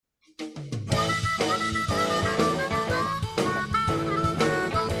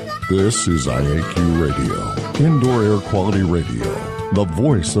This is IAQ Radio, Indoor Air Quality Radio, the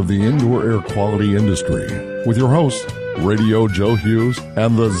voice of the indoor air quality industry, with your hosts, Radio Joe Hughes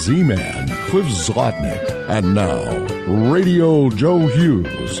and the Z-Man, Cliff Zlotnick. And now, Radio Joe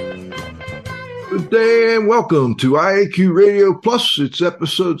Hughes. Good day and welcome to IAQ Radio Plus. It's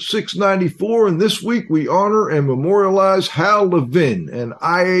episode 694, and this week we honor and memorialize Hal Levin, an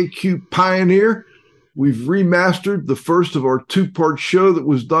IAQ pioneer. We've remastered the first of our two-part show that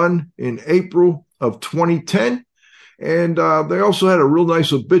was done in April of 2010. And they also had a real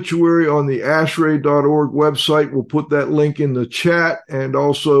nice obituary on the ashray.org website. We'll put that link in the chat, and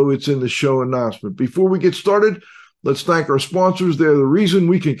also it's in the show announcement. Before we get started, let's thank our sponsors. They're the reason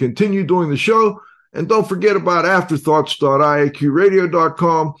we can continue doing the show. And don't forget about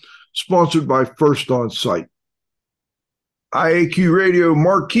afterthoughts.iaqradio.com, sponsored by First On-Site. IAQ Radio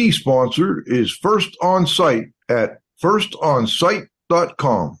marquee sponsor is First On-Site at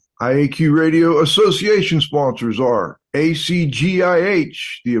firstonsite.com. IAQ Radio Association sponsors are ACGIH,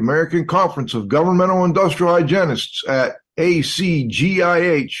 the American Conference of Governmental Industrial Hygienists at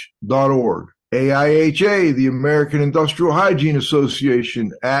acgih.org. AIHA, the American Industrial Hygiene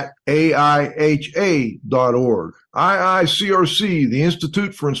Association at aiha.org. IICRC, the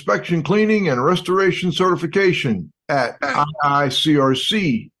Institute for Inspection, Cleaning, and Restoration Certification at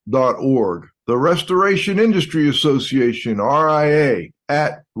iicrc.org. The Restoration Industry Association, RIA,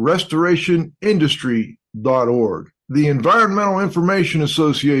 at restorationindustry.org. The Environmental Information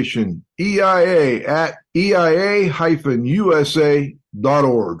Association, EIA, at eia-usa.org.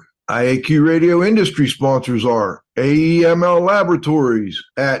 IAQ Radio industry sponsors are AEML Laboratories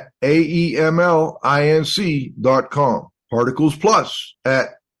at aemlinc.com, Particles Plus at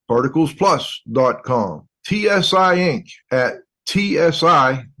particlesplus.com, TSI Inc. at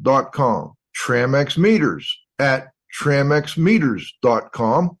tsi.com, Tramex Meters at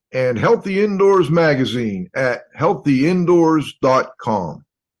tramexmeters.com, and Healthy Indoors Magazine at healthyindoors.com.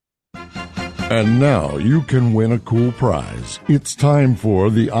 And now you can win a cool prize. It's time for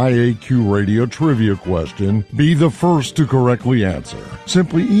the IAQ Radio Trivia question. Be the first to correctly answer.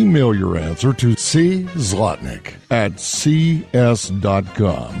 Simply email your answer to czlotnick at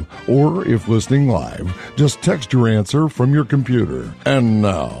cs.com. Or if listening live, just text your answer from your computer. And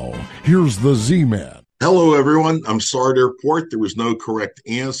now, here's the Z-Man. Hello, everyone. I'm sorry to report there was no correct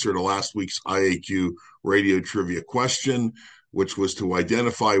answer to last week's IAQ Radio Trivia question, which was to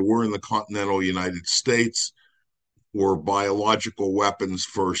identify where in the continental United States were biological weapons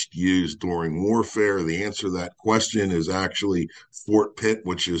first used during warfare. The answer to that question is actually Fort Pitt,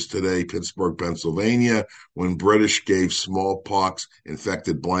 which is today Pittsburgh, Pennsylvania, when British gave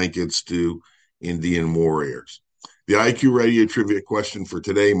smallpox-infected blankets to Indian warriors. The IQ Radio Trivia question for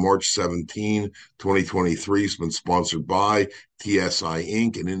today, March 17, 2023, has been sponsored by TSI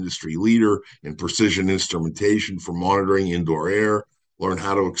Inc., an industry leader in precision instrumentation for monitoring indoor air. Learn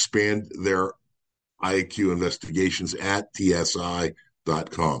how to expand their IAQ investigations at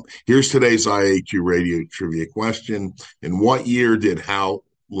tsi.com. Here's today's IAQ Radio Trivia question. In what year did Hal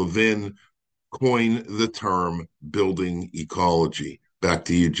Levin coin the term building ecology? Back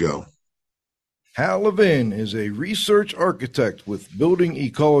to you, Joe. Hal Levin is a research architect with Building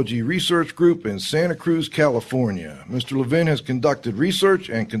Ecology Research Group in Santa Cruz, California. Mr. Levin has conducted research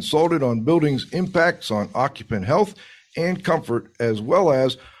and consulted on buildings' impacts on occupant health and comfort, as well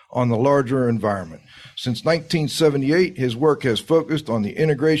as on the larger environment. Since 1978, his work has focused on the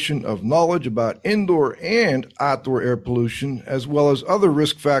integration of knowledge about indoor and outdoor air pollution, as well as other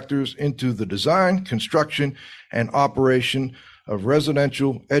risk factors into the design, construction, and operation of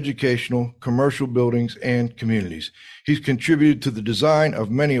residential, educational, commercial buildings, and communities. He's contributed to the design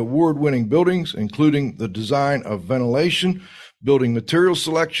of many award-winning buildings, including the design of ventilation, building material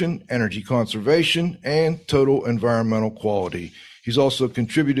selection, energy conservation, and total environmental quality. He's also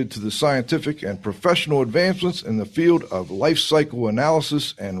contributed to the scientific and professional advancements in the field of life cycle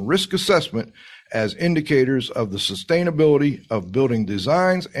analysis and risk assessment as indicators of the sustainability of building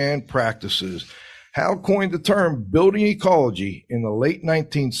designs and practices. Hal coined the term building ecology in the late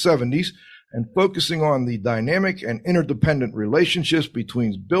 1970s and focusing on the dynamic and interdependent relationships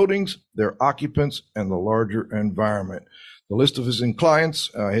between buildings, their occupants, and the larger environment. The list of his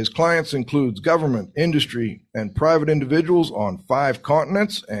clients includes government, industry, and private individuals on 5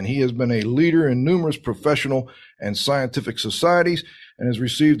 continents, and he has been a leader in numerous professional and scientific societies and has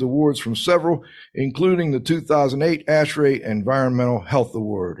received awards from several, including the 2008 ASHRAE Environmental Health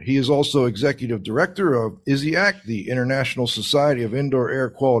Award. He is also executive director of IAQ, the International Society of Indoor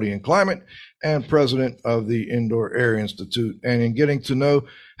Air Quality and Climate, and president of the Indoor Air Institute. And in getting to know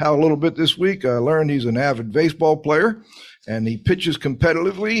Hal a little bit this week. I learned he's an avid baseball player, and he pitches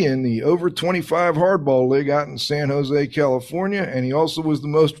competitively in the over 25 hardball league out in San Jose, California, and he also was the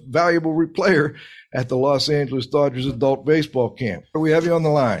most valuable player at the Los Angeles Dodgers adult baseball camp. We have you on the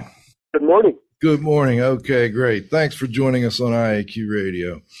line. Good morning. Good morning. Okay, great. Thanks for joining us on IAQ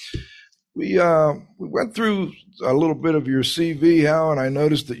Radio. We went through a little bit of your CV, Hal, and I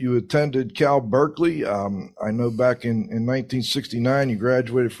noticed that you attended Cal Berkeley. I know back in 1969 you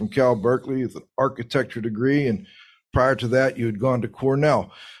graduated from Cal Berkeley with an architecture degree, and prior to that you had gone to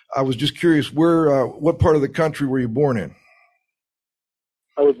Cornell. I was just curious, what part of the country were you born in?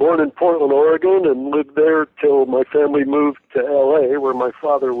 I was born in Portland, Oregon, and lived there till my family moved to L.A., where my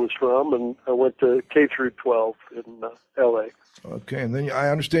father was from, and I went to K through 12 in L.A. Okay, and then I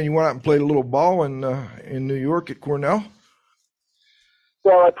understand you went out and played a little ball in New York at Cornell?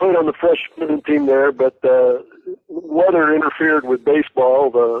 Well, I played on the freshman team there, but weather interfered with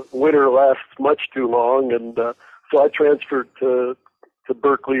baseball. The winter lasts much too long, and so I transferred to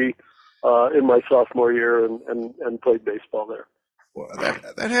Berkeley in my sophomore year and played baseball there. Well,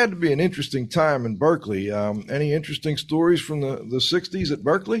 that had to be an interesting time in Berkeley. Any interesting stories from the 60s at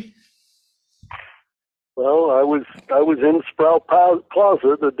Berkeley? Well, I was in Sproul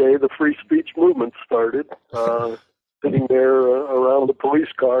Plaza the day the free speech movement started, sitting there around the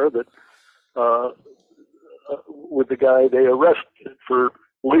police car that with the guy they arrested for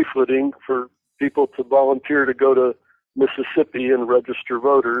leafleting for people to volunteer to go to Mississippi and register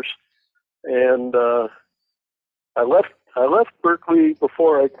voters. And I left Berkeley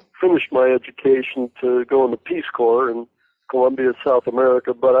before I finished my education to go in the Peace Corps in Colombia, South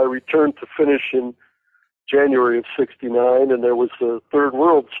America, but I returned to finish in January of '69, and there was a Third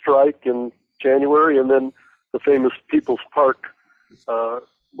World Strike in January, and then the famous People's Park,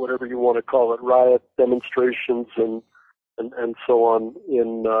 whatever you want to call it, riot demonstrations and so on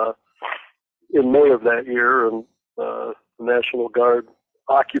in May of that year, and the National Guard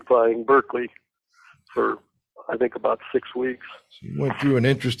occupying Berkeley for, I think, about 6 weeks. So you went through an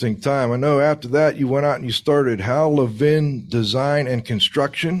interesting time. I know after that you went out and you started Hal Levin Design and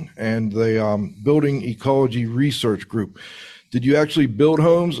Construction and the Building Ecology Research Group. Did you actually build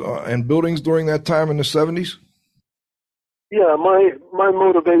homes and buildings during that time in the 70s? Yeah, my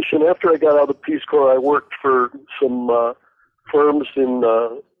motivation, after I got out of the Peace Corps, I worked for some firms in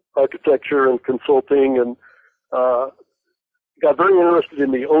architecture and consulting, and got very interested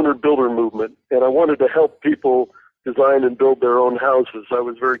in the owner-builder movement, and I wanted to help people design and build their own houses. I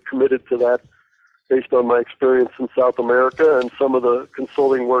was very committed to that based on my experience in South America and some of the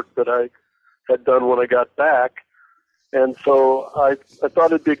consulting work that I had done when I got back. And so I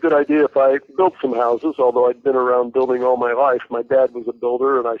thought it'd be a good idea if I built some houses, although I'd been around building all my life. My dad was a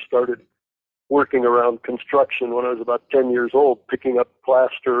builder, and I started working around construction when I was about 10 years old, picking up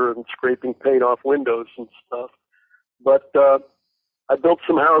plaster and scraping paint off windows and stuff. But I built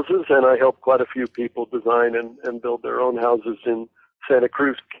some houses, and I helped quite a few people design and build their own houses in Santa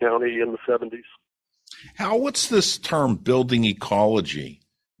Cruz County in the 70s. Hal, what's this term building ecology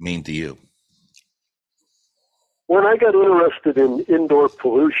mean to you? When I got interested in indoor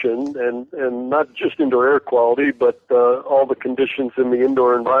pollution, and not just indoor air quality, but all the conditions in the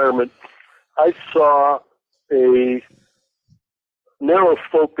indoor environment, I saw a narrow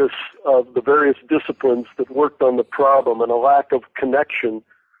focus of the various disciplines that worked on the problem and a lack of connection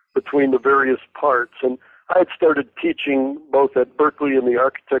between the various parts. And I had started teaching both at Berkeley in the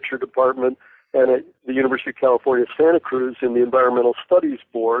architecture department and at the University of California, Santa Cruz in the Environmental Studies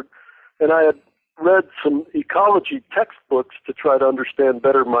Board. And I had read some ecology textbooks to try to understand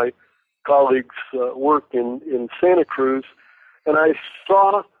better my colleagues' work in Santa Cruz. And I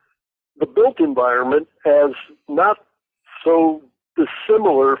saw the built environment as not so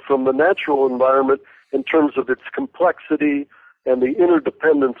dissimilar from the natural environment in terms of its complexity and the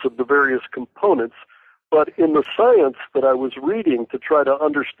interdependence of the various components. But in the science that I was reading to try to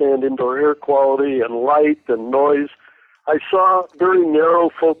understand indoor air quality and light and noise, I saw very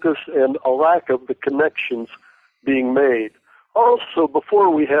narrow focus and a lack of the connections being made. Also, before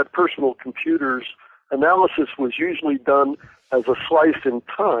we had personal computers, analysis was usually done as a slice in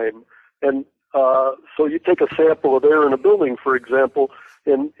time. And so you take a sample of air in a building, for example,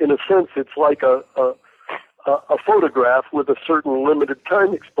 and in a sense it's like a photograph with a certain limited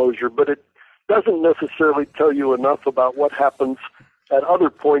time exposure, but it doesn't necessarily tell you enough about what happens at other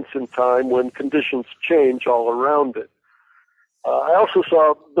points in time when conditions change all around it. I also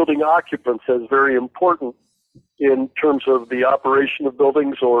saw building occupants as very important in terms of the operation of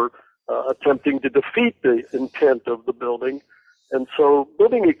buildings or attempting to defeat the intent of the building. And so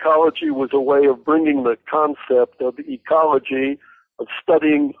building ecology was a way of bringing the concept of ecology,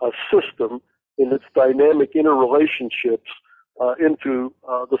 studying a system in its dynamic interrelationships into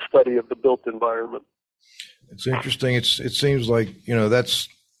the study of the built environment. It's interesting. It seems like,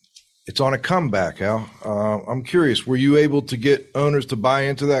 it's on a comeback, Al. I'm curious, were you able to get owners to buy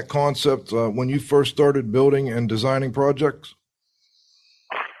into that concept when you first started building and designing projects?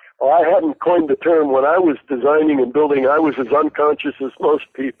 Well, I hadn't coined the term. When I was designing and building, I was as unconscious as most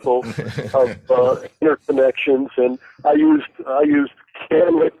people of interconnections, and I used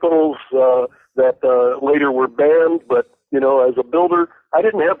chemicals that later were banned. But as a builder, I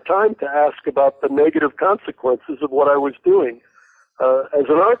didn't have time to ask about the negative consequences of what I was doing. As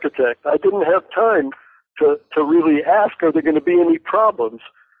an architect, I didn't have time to really ask, are there going to be any problems?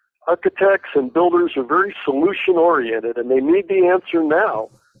 Architects and builders are very solution-oriented, and they need the answer now,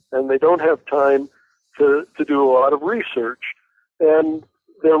 and they don't have time to do a lot of research. And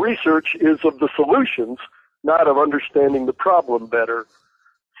their research is of the solutions, not of understanding the problem better.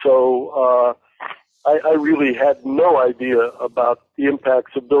 So I really had no idea about the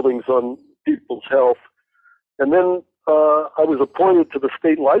impacts of buildings on people's health. And then I was appointed to the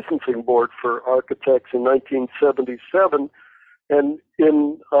state licensing board for architects in 1977. And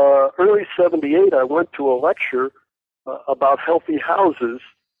in early 78, I went to a lecture about healthy houses.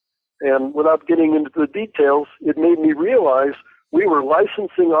 And without getting into the details, it made me realize we were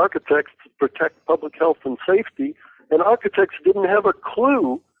licensing architects to protect public health and safety, and architects didn't have a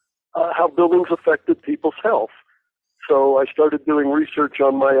clue how buildings affected people's health. So I started doing research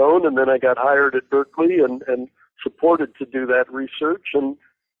on my own, and then I got hired at Berkeley and supported to do that research, and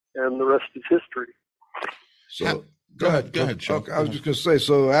the rest is history. So go ahead, Joe. Okay, I was just going to say,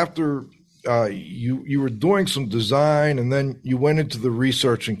 so after you were doing some design, and then you went into the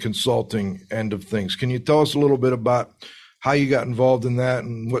research and consulting end of things. Can you tell us a little bit about how you got involved in that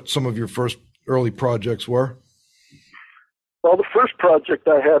and what some of your first early projects were? Well, the first project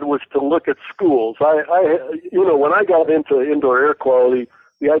I had was to look at schools. When I got into indoor air quality,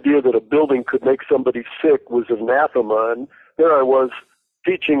 the idea that a building could make somebody sick was anathema. And there I was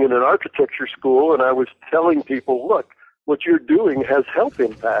teaching in an architecture school, and I was telling people, look, what you're doing has health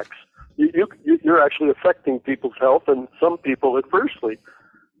impacts. You're actually affecting people's health, and some people adversely.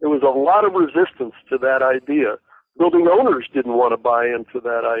 There was a lot of resistance to that idea. Building owners didn't want to buy into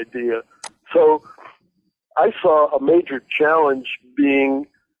that idea. So I saw a major challenge being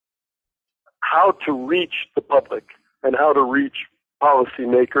how to reach the public and how to reach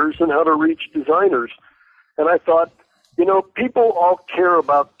policymakers and how to reach designers. And I thought, people all care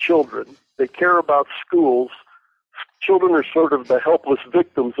about children. They care about schools. Children are sort of the helpless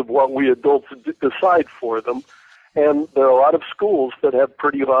victims of what we adults decide for them. And there are a lot of schools that have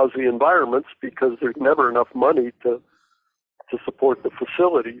pretty lousy environments because there's never enough money to support the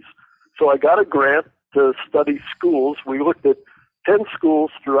facilities. So I got a grant to study schools. We looked at 10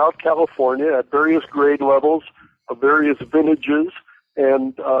 schools throughout California at various grade levels, of various vintages,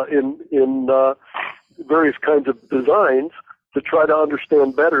 and in various kinds of designs to try to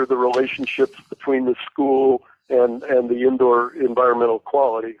understand better the relationships between the school and the indoor environmental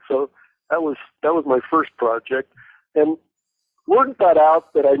quality. So that was my first project. And word got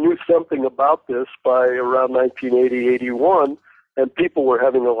out that I knew something about this by around 1980, 81, and people were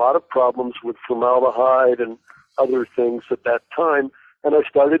having a lot of problems with formaldehyde and other things at that time. And I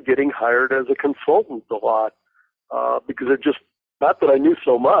started getting hired as a consultant a lot because it just, not that I knew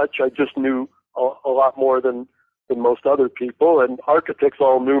so much, I just knew a lot more than most other people. And architects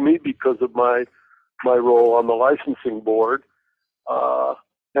all knew me because of my role on the licensing board.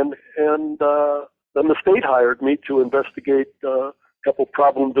 And then the state hired me to investigate a couple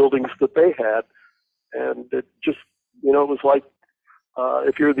problem buildings that they had. And it just, it was like,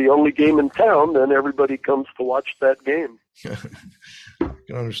 if you're the only game in town, then everybody comes to watch that game. I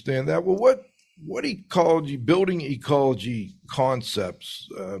can understand that. Well, what ecology, building ecology concepts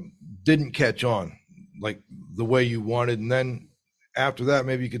didn't catch on like the way you wanted? And then after that,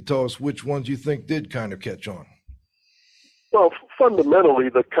 maybe you could tell us which ones you think did kind of catch on. Well, fundamentally,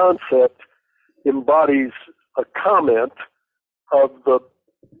 the concept embodies a comment of the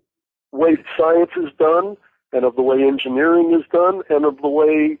way science is done and of the way engineering is done and of the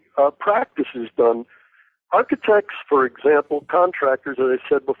way practice is done. Architects, for example, contractors, as I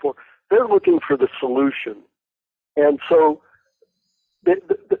said before, they're looking for the solution. And so they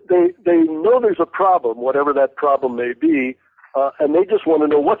know there's a problem, whatever that problem may be, and they just want to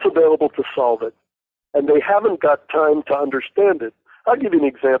know what's available to solve it. And they haven't got time to understand it. I'll give you an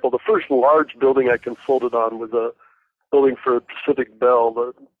example. The first large building I consulted on was a building for Pacific Bell,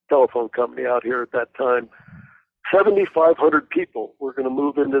 the telephone company out here at that time. 7,500 people were going to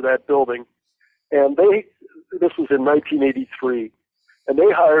move into that building. And this was in 1983. And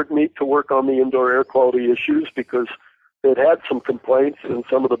they hired me to work on the indoor air quality issues because they'd had some complaints in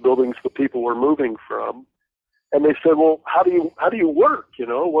some of the buildings the people were moving from. And they said, well, how do you work? You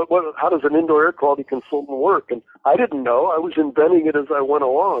know, how does an indoor air quality consultant work? And I didn't know. I was inventing it as I went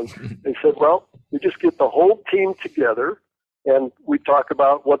along. They said, well, we just get the whole team together and we talk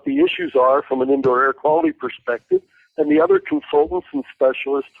about what the issues are from an indoor air quality perspective. And the other consultants and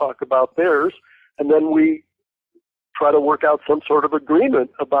specialists talk about theirs. And then we try to work out some sort of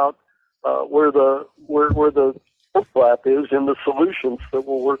agreement about where the overlap is in the solutions that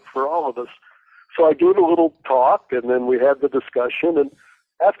will work for all of us. So I gave a little talk, and then we had the discussion. And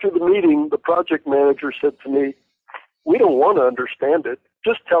after the meeting, the project manager said to me, "We don't want to understand it.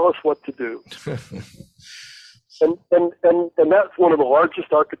 Just tell us what to do." and that's one of the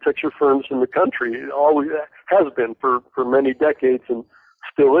largest architecture firms in the country. It always has been for many decades, and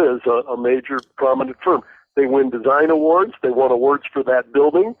still is a major prominent firm. They win design awards. They won awards for that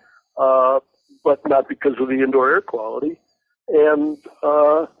building, but not because of the indoor air quality. And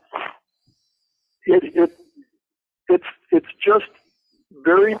it's just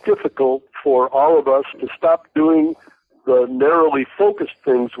very difficult for all of us to stop doing the narrowly focused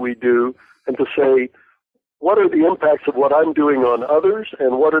things we do and to say, what are the impacts of what I'm doing on others,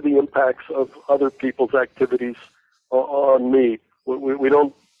 and what are the impacts of other people's activities on me? We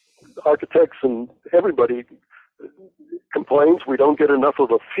don't, architects and everybody complains we don't get enough of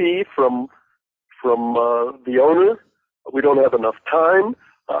a fee from the owner. We don't have enough time.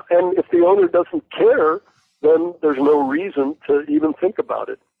 And if the owner doesn't care, then there's no reason to even think about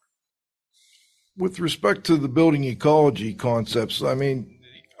it. With respect to the building ecology concepts, I mean,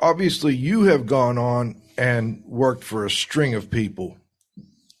 obviously you have gone on and worked for a string of people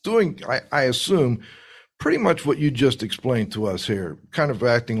doing, I assume, pretty much what you just explained to us here, kind of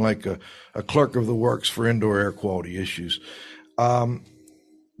acting like a clerk of the works for indoor air quality issues.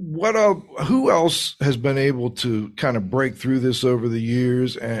 Who else has been able to kind of break through this over the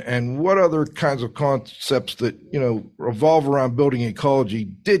years, and what other kinds of concepts that, you know, revolve around building ecology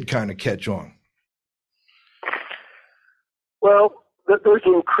did kind of catch on? Well, there's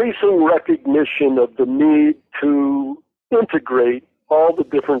increasing recognition of the need to integrate all the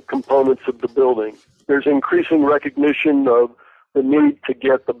different components of the building. There's increasing recognition of the need to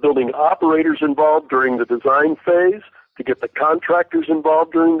get the building operators involved during the design phase, to get the contractors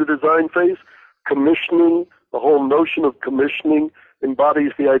involved during the design phase. Commissioning, the whole notion of commissioning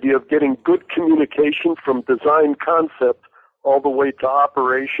embodies the idea of getting good communication from design concept all the way to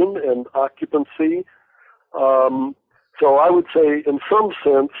operation and occupancy. So I would say, in some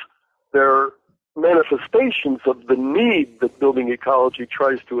sense, they're manifestations of the need that building ecology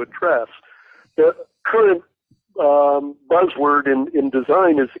tries to address. The current buzzword in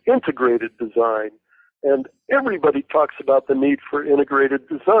design is integrated design. And everybody talks about the need for integrated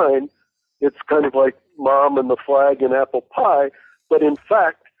design. It's kind of like mom and the flag and apple pie. But in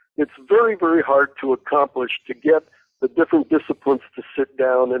fact, it's very, very hard to accomplish, to get the different disciplines to sit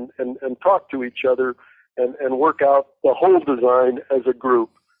down and talk to each other and work out the whole design as a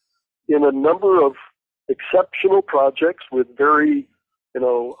group. In a number of exceptional projects with very,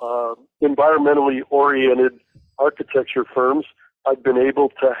 environmentally oriented architecture firms, I've been able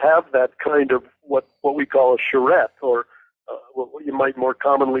to have that kind of what we call a charrette, or what you might more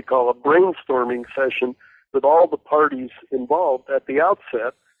commonly call a brainstorming session with all the parties involved at the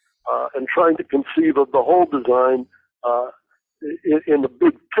outset, and trying to conceive of the whole design in a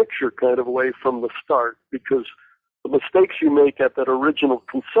big picture kind of way from the start, because the mistakes you make at that original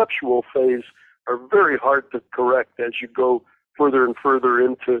conceptual phase are very hard to correct as you go further and further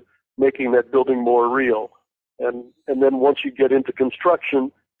into making that building more real. And then once you get into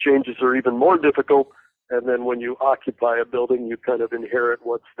construction, changes are even more difficult. And then when you occupy a building, you kind of inherit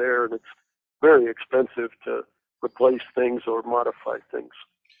what's there, and it's very expensive to replace things or modify things.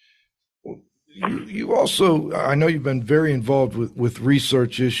 You also, I know you've been very involved with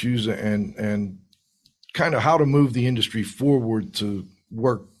research issues and kind of how to move the industry forward to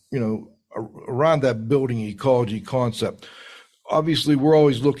work, around that building ecology concept. Obviously, we're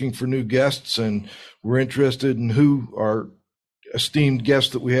always looking for new guests, and we're interested in who our esteemed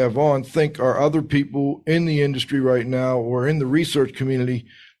guests that we have on think are other people in the industry right now or in the research community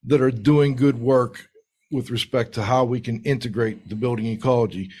that are doing good work with respect to how we can integrate the building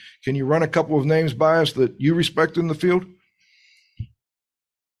ecology. Can you run a couple of names by us that you respect in the field?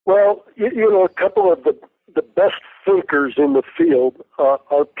 Well, a couple of the best thinkers in the field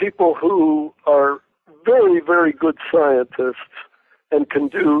are people who are very, very good scientists and can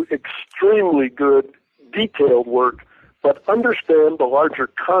do extremely good detailed work, but understand the larger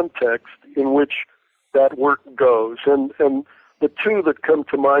context in which that work goes. And the two that come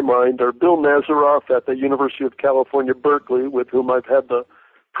to my mind are Bill Nazaroff at the University of California, Berkeley, with whom I've had the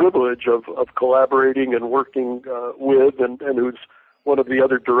privilege of collaborating and working with, and who's one of the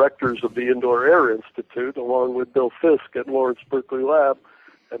other directors of the Indoor Air Institute, along with Bill Fisk at Lawrence Berkeley Lab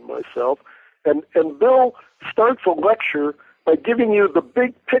and myself. And Bill starts a lecture by giving you the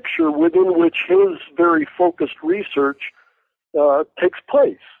big picture within which his very focused research takes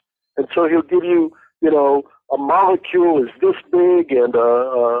place. And so he'll give you, a molecule is this big, and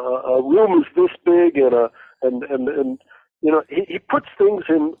a room is this big, and he puts things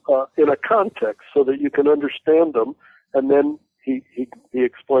in a context so that you can understand them, and then he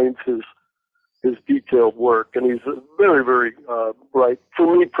explains his detailed work, and he's very, very bright.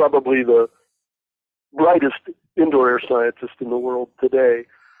 For me, probably the brightest indoor air scientist in the world today.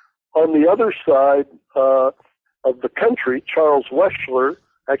 On the other side of the country, Charles Weschler,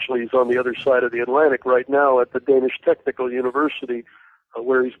 actually he's on the other side of the Atlantic right now at the Danish Technical University,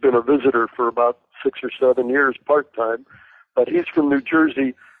 where he's been a visitor for about 6 or 7 years part-time, but he's from New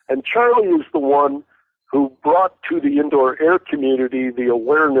Jersey, and Charlie is the one who brought to the indoor air community the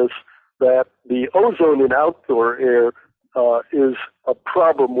awareness that the ozone in outdoor air is a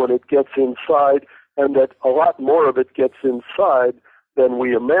problem when it gets inside, and that a lot more of it gets inside than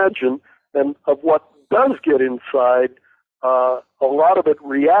we imagine. And of what does get inside, a lot of it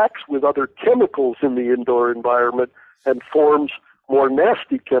reacts with other chemicals in the indoor environment and forms more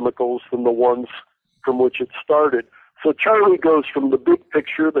nasty chemicals than the ones from which it started. So Charlie goes from the big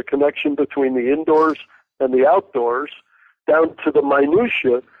picture, the connection between the indoors and the outdoors, down to the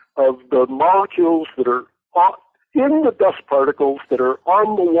minutia of the molecules that are in the dust particles that are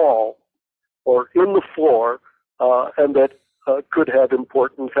on the wall or in the floor, and that could have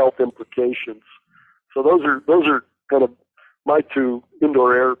important health implications. So those are kind of my two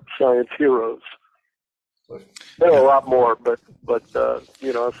indoor air science heroes. There are a lot more, but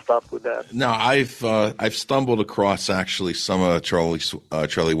I'll stop with that. No, I've stumbled across actually some of Charlie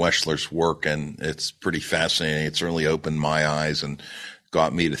Weschler's work, and it's pretty fascinating. It's really opened my eyes and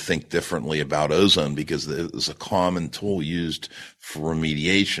got me to think differently about ozone, because it was a common tool used for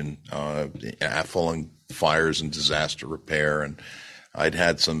remediation, following fires and disaster repair. And I'd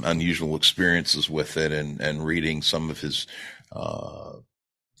had some unusual experiences with it, and reading some of his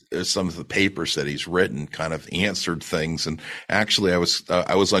some of the papers that he's written kind of answered things. And actually I was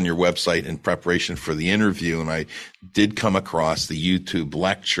on your website in preparation for the interview, and I did come across the YouTube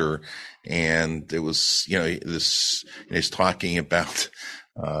lecture, and it was, he's talking about,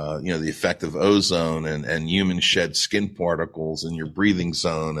 the effect of ozone and human shed skin particles in your breathing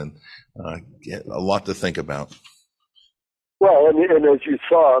zone, and a lot to think about. Well, and as you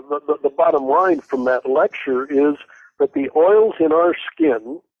saw, the bottom line from that lecture is that the oils in our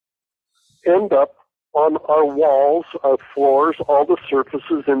skin end up on our walls, our floors, all the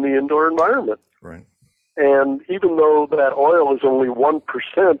surfaces in the indoor environment. Right. And even though that oil is only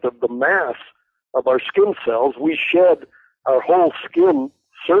 1% of the mass of our skin cells, we shed our whole skin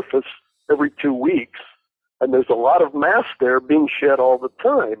surface every 2 weeks. And there's a lot of mass there being shed all the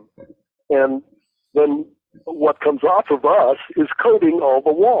time. And then what comes off of us is coating all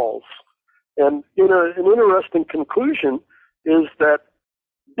the walls. And an interesting conclusion is that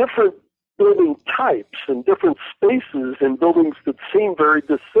different building types and different spaces in buildings that seem very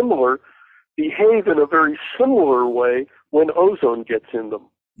dissimilar behave in a very similar way when ozone gets in them.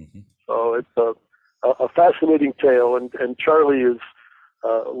 Mm-hmm. So it's a fascinating tale, and Charlie is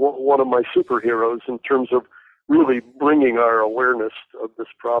one of my superheroes in terms of really bringing our awareness of this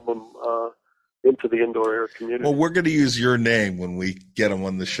problem into the indoor air community. Well, we're going to use your name when we get him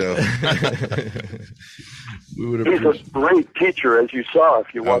on the show. He's a great teacher, as you saw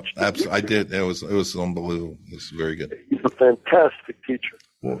if you watched. Absolutely, I did. It was unbelievable. It was very good. He's a fantastic teacher.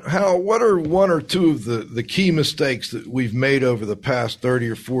 Well, Hal, what are one or two of the key mistakes that we've made over the past 30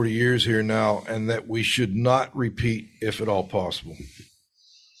 or 40 years here now, and that we should not repeat if at all possible?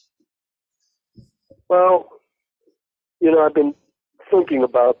 Well, I've been thinking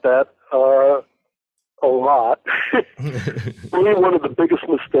about that a lot. For me, one of the biggest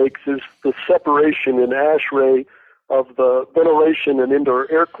mistakes is the separation in ASHRAE of the ventilation and indoor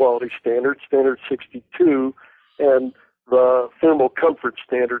air quality standard, Standard 62, and the thermal comfort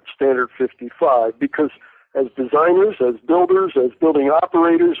standard, Standard 55, because as designers, as builders, as building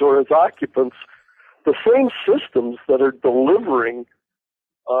operators, or as occupants, the same systems that are delivering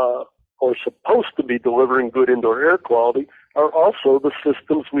or supposed to be delivering good indoor air quality are also the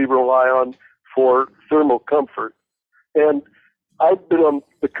systems we rely on for thermal comfort. And I've been on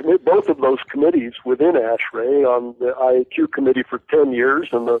both of those committees within ASHRAE, on the IAQ committee for 10 years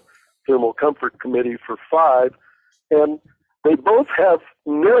and the thermal comfort committee for 5. And they both have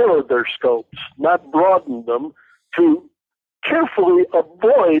narrowed their scopes, not broadened them, to carefully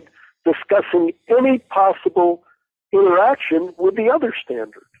avoid discussing any possible interaction with the other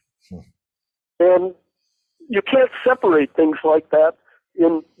standard. And you can't separate things like that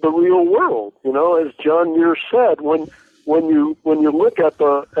in the real world. You know, as John Muir said, when you look at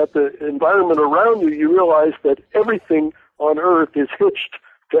the environment around you, you realize that everything on Earth is hitched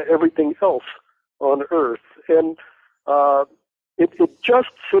to everything else on Earth, and it just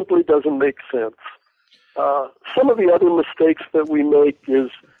simply doesn't make sense. Some of the other mistakes that we make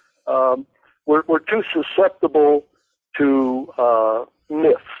is we're too susceptible to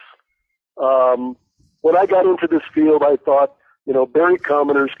myths. When I got into this field, I thought, you know, Barry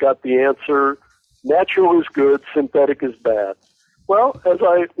Commoner's got the answer. Natural is good, synthetic is bad. Well, as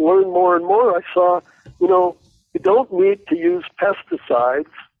I learned more and more, I saw, you know, you don't need to use pesticides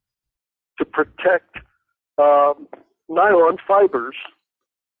to protect nylon fibers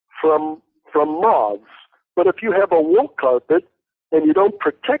from moths. But if you have a wool carpet and you don't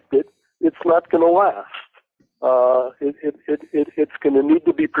protect it, it's not going to last. It's going to need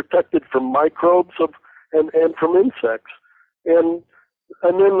to be protected from microbes and from insects. And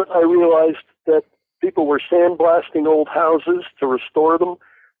then I realized that people were sandblasting old houses to restore them,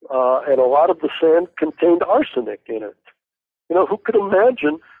 and a lot of the sand contained arsenic in it. You know, who could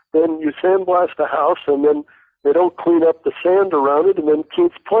imagine then you sandblast a house and then they don't clean up the sand around it, and then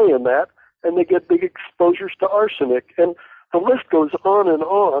kids play in that, and they get big exposures to arsenic. And the list goes on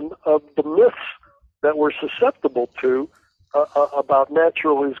of the myths that we're susceptible to about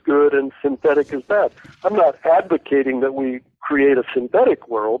natural is good and synthetic is bad. I'm not advocating that we create a synthetic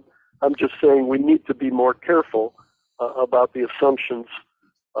world. I'm just saying we need to be more careful about the assumptions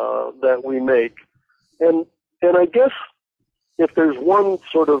that we make. And I guess if there's one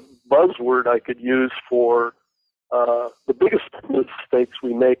sort of buzzword I could use for the biggest mistakes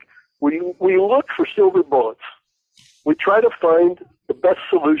we make, we look for silver bullets. We try to find the best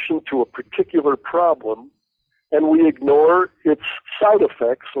solution to a particular problem, and we ignore its side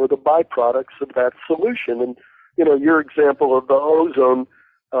effects or the byproducts of that solution. And, you know, your example of the ozone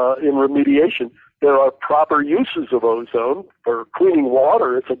in remediation, there are proper uses of ozone for cleaning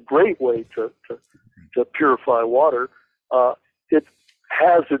water. It's a great way to purify water. It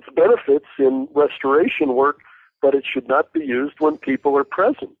has its benefits in restoration work, but it should not be used when people are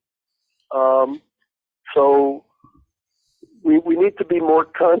present. So we need to be more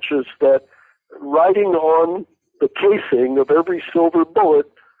conscious that riding on the casing of every silver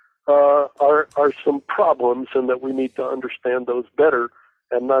bullet are some problems, and that we need to understand those better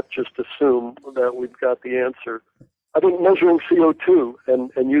and not just assume that we've got the answer. I think measuring CO2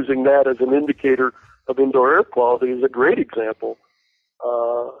 and using that as an indicator of indoor air quality is a great example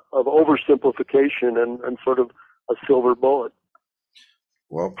of oversimplification and sort of a silver bullet.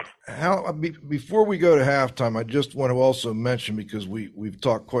 Well, before we go to halftime, I just want to also mention, because we've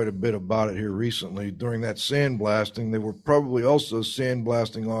talked quite a bit about it here recently, during that sandblasting, they were probably also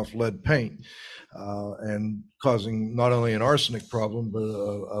sandblasting off lead paint and causing not only an arsenic problem, but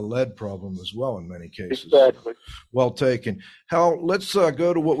a lead problem as well in many cases. Exactly. Well taken. Hal, let's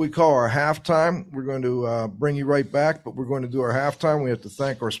go to what we call our halftime. We're going to bring you right back, but we're going to do our halftime. We have to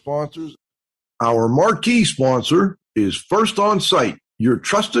thank our sponsors. Our marquee sponsor is First On Site, your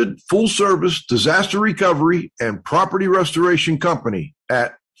trusted full-service disaster recovery and property restoration company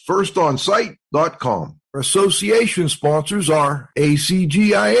at firstonsite.com. Our association sponsors are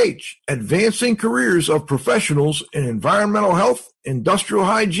ACGIH, Advancing Careers of Professionals in Environmental Health, Industrial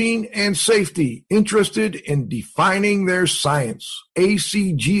Hygiene, and Safety, interested in defining their science.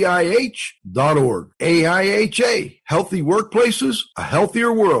 ACGIH.org. AIHA, Healthy Workplaces, A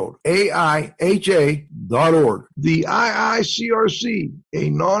Healthier World. AIHA.org. The IICRC, a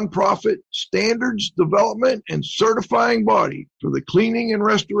nonprofit standards development and certifying body for the cleaning and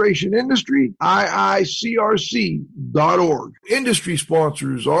restoration industry. IICRC.org. Industry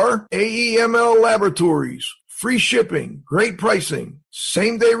sponsors are AEML Laboratories. Free shipping, great pricing,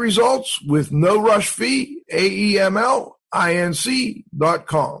 same-day results with no rush fee,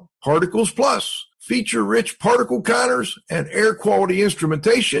 AEMLINC.com. Particles Plus, feature-rich particle counters and air quality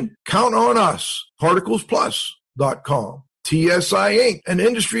instrumentation. Count on us, particlesplus.com. TSI Inc., an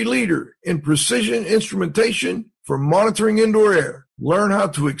industry leader in precision instrumentation for monitoring indoor air. Learn how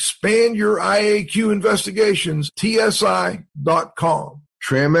to expand your IAQ investigations, TSI.com.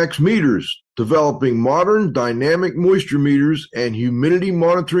 Tramex Meters, developing modern dynamic moisture meters and humidity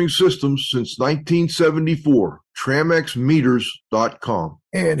monitoring systems since 1974. TramexMeters.com.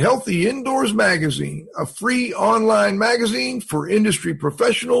 And Healthy Indoors Magazine, a free online magazine for industry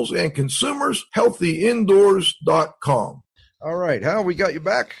professionals and consumers. HealthyIndoors.com. All right. Hal, we got you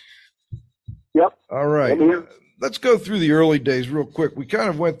back? Yep. All right. Let's go through the early days real quick. We kind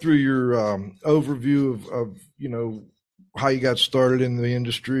of went through your overview of how you got started in the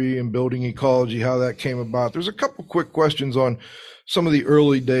industry and building ecology, how that came about. There's a couple quick questions on some of the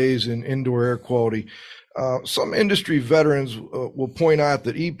early days in indoor air quality. Some industry veterans will point out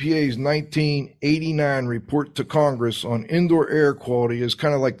that EPA's 1989 report to Congress on indoor air quality is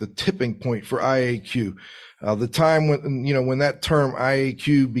kind of like the tipping point for IAQ. The time when that term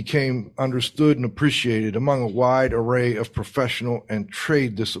IAQ became understood and appreciated among a wide array of professional and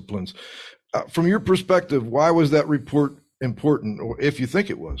trade disciplines. From your perspective, why was that report important, or if you think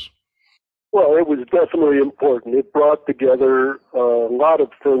it was? Well, it was definitely important. It brought together a lot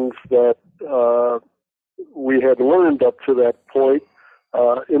of things that we had learned up to that point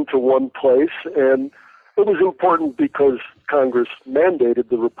into one place, and it was important because Congress mandated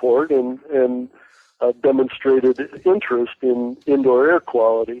the report and demonstrated interest in indoor air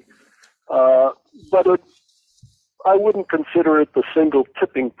quality. But I wouldn't consider it the single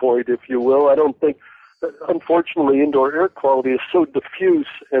tipping point, if you will. I don't think, unfortunately, indoor air quality is so diffuse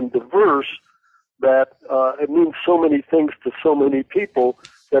and diverse that it means so many things to so many people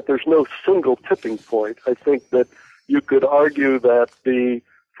that there's no single tipping point. I think that you could argue that the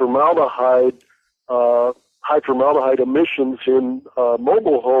formaldehyde, high formaldehyde emissions in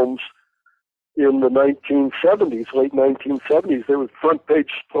mobile homes in the 1970s, late 1970s, there were front page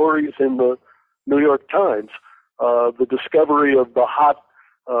stories in the New York Times. The discovery of the hot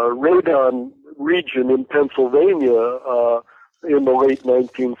radon region in Pennsylvania in the late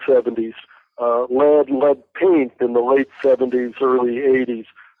 1970s, lead paint in the late 70s, early 80s,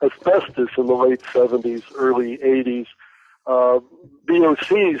 asbestos in the late 70s, early 80s,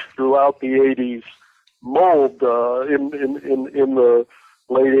 VOCs throughout the 80s, mold in the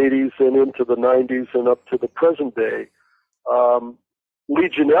late 80s and into the 90s and up to the present day.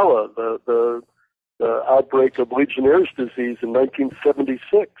 Legionella, the outbreak of Legionnaire's disease in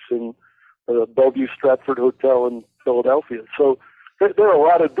 1976 in the Bellevue Stratford Hotel in Philadelphia. So there are a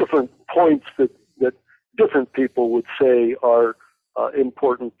lot of different points that different people would say are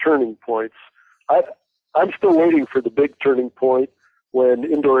important turning points. I'm still waiting for the big turning point when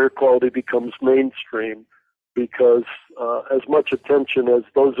indoor air quality becomes mainstream, because as much attention as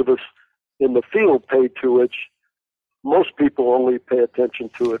those of us in the field pay to it, most people only pay attention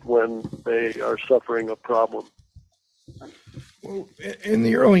to it when they are suffering a problem. Well, in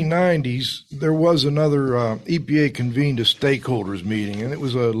the early 90s, there was another EPA convened a stakeholders meeting, and it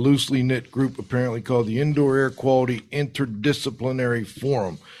was a loosely knit group apparently called the Indoor Air Quality Interdisciplinary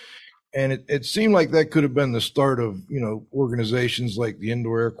Forum. And it seemed like that could have been the start of, organizations like the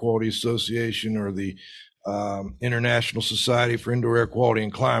Indoor Air Quality Association or the International Society for Indoor Air Quality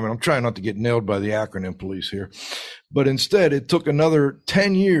and Climate. I'm trying not to get nailed by the acronym police here. But instead, it took another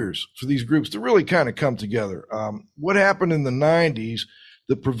 10 years for these groups to really kind of come together. What happened in the 90s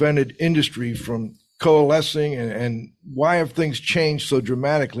that prevented industry from coalescing, and why have things changed so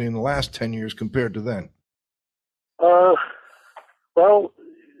dramatically in the last 10 years compared to then? Well,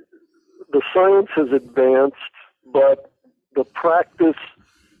 the science has advanced, but the practice,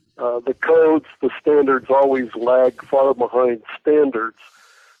 the codes, the standards always lag far behind standards.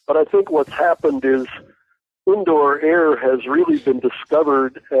 But I think what's happened is indoor air has really been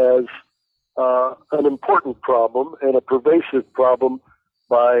discovered as an important problem and a pervasive problem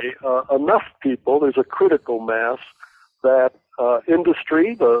by enough people. There's a critical mass that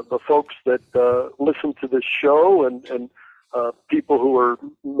industry, the folks that listen to this show, and people who are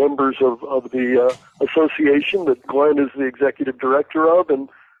members of the association that Glenn is the executive director of, and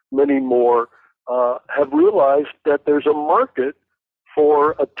many more, have realized that there's a market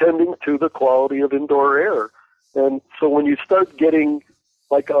for attending to the quality of indoor air. And so when you start getting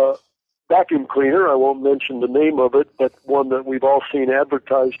like a vacuum cleaner, I won't mention the name of it, but one that we've all seen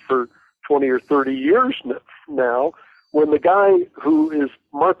advertised for 20 or 30 years now, when the guy who is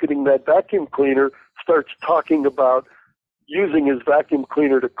marketing that vacuum cleaner starts talking about using his vacuum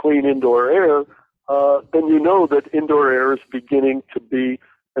cleaner to clean indoor air, then you know that indoor air is beginning to be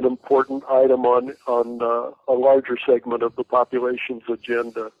an important item on a larger segment of the population's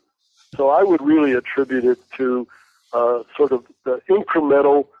agenda. So I would really attribute it to sort of the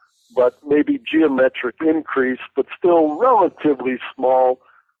incremental but maybe geometric increase, but still relatively small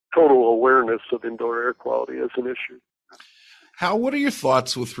total awareness of indoor air quality as an issue. Hal, what are your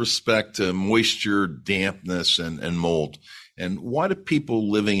thoughts with respect to moisture, dampness, and mold? And why do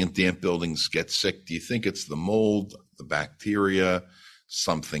people living in damp buildings get sick? Do you think it's the mold, the bacteria,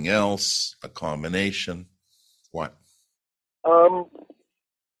 something else, a combination? What?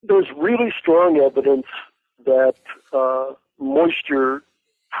 There's really strong evidence that moisture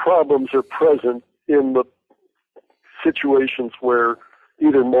problems are present in the situations where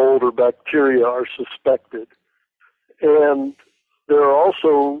either mold or bacteria are suspected. And there are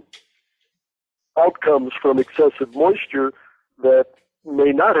also outcomes from excessive moisture that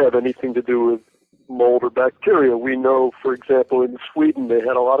may not have anything to do with mold or bacteria. We know, for example, in Sweden, they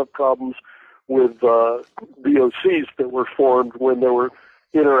had a lot of problems with VOCs that were formed when there were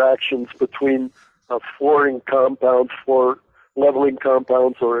interactions between flooring compounds, floor leveling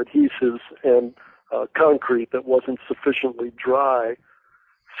compounds or adhesives, and concrete that wasn't sufficiently dry.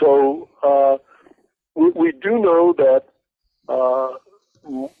 So we do know that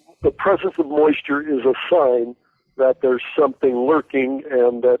the presence of moisture is a sign that there's something lurking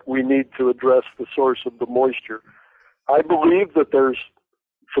and that we need to address the source of the moisture. I believe that there's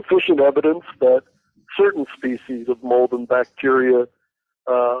sufficient evidence that certain species of mold and bacteria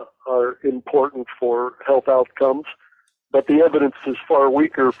are important for health outcomes, but the evidence is far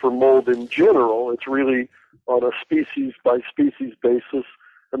weaker for mold in general. It's really on a species-by-species basis,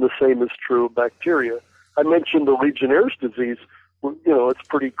 and the same is true of bacteria. I mentioned the Legionnaire's disease. You know, it's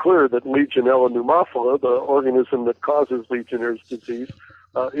pretty clear that Legionella pneumophila, the organism that causes Legionnaire's disease,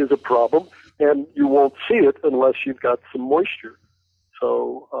 is a problem, and you won't see it unless you've got some moisture.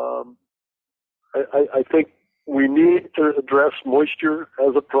 So I think we need to address moisture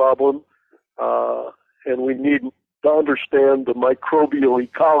as a problem, and we need to understand the microbial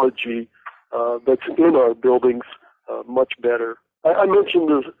ecology that's in our buildings much better. I mentioned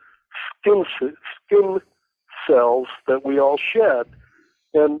the skin cells that we all shed,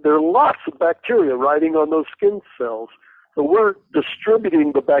 and there are lots of bacteria riding on those skin cells. So we're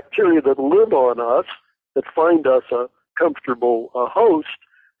distributing the bacteria that live on us, that find us a comfortable host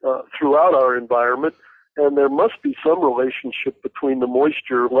throughout our environment, and there must be some relationship between the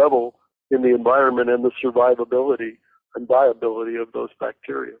moisture level in the environment and the survivability and viability of those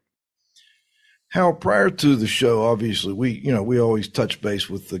bacteria. Hal, prior to the show, obviously, we always touch base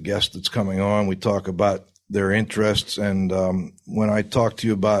with the guest that's coming on. We talk about their interests, and when I talked to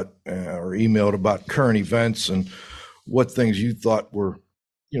you about or emailed about current events and what things you thought were,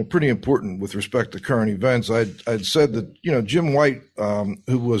 pretty important with respect to current events, I'd said that, Jim White,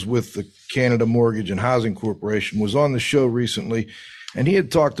 who was with the Canada Mortgage and Housing Corporation, was on the show recently, and he had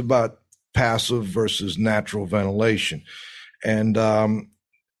talked about passive versus natural ventilation. And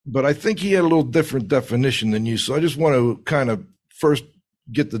but I think he had a little different definition than you. So I just want to kind of first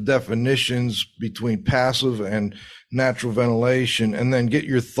get the definitions between passive and natural ventilation, and then get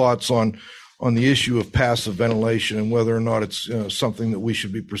your thoughts on the issue of passive ventilation and whether or not it's something that we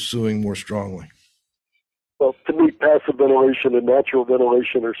should be pursuing more strongly. Well, to me, passive ventilation and natural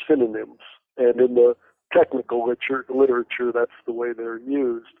ventilation are synonyms, and in the technical literature, that's the way they're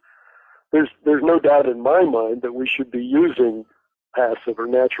used. There's no doubt in my mind that we should be using passive or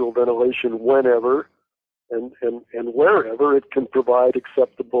natural ventilation whenever and wherever it can provide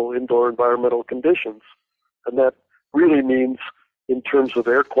acceptable indoor environmental conditions. And that really means in terms of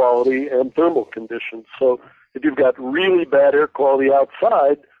air quality and thermal conditions. So if you've got really bad air quality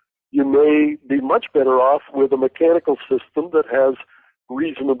outside, you may be much better off with a mechanical system that has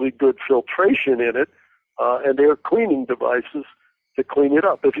reasonably good filtration in it and air cleaning devices to clean it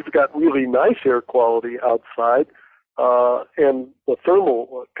up. If you've got really nice air quality outside and the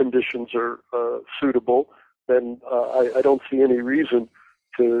thermal conditions are suitable, then I don't see any reason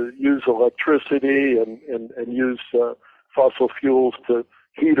to use electricity and use fossil fuels to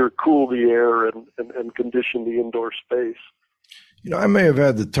heat or cool the air and condition the indoor space. I may have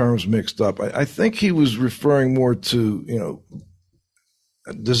had the terms mixed up. I think he was referring more to,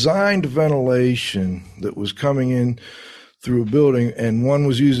 designed ventilation that was coming in through a building, and one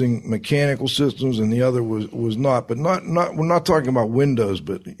was using mechanical systems and the other was not. But not we're not talking about windows,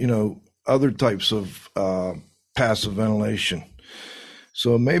 but other types of passive ventilation.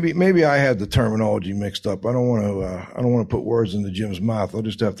 So maybe I had the terminology mixed up. I don't want to put words into Jim's mouth. I'll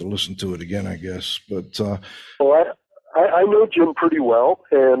just have to listen to it again, I guess. But well, I know Jim pretty well,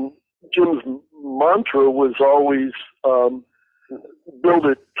 and Jim's mantra was always build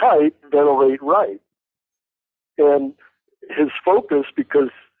it tight, ventilate right. And his focus, because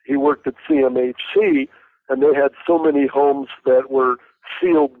he worked at CMHC, and they had so many homes that were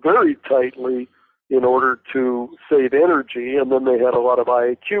sealed very tightly in order to save energy, and then they had a lot of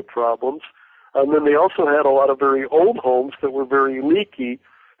IAQ problems. And then they also had a lot of very old homes that were very leaky.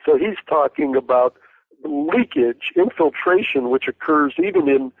 So he's talking about leakage, infiltration, which occurs even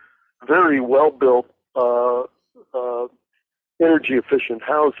in very well-built, energy-efficient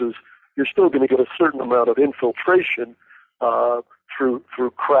houses. You're still going to get a certain amount of infiltration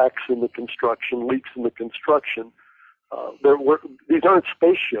through cracks in the construction, leaks in the construction. these aren't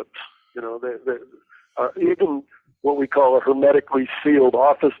spaceships. You know, even what we call a hermetically sealed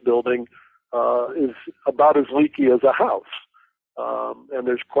office building is about as leaky as a house. And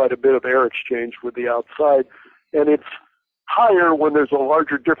there's quite a bit of air exchange with the outside. And it's higher when there's a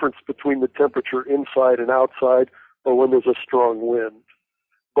larger difference between the temperature inside and outside, or when there's a strong wind.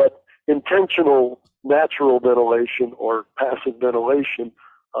 But intentional natural ventilation or passive ventilation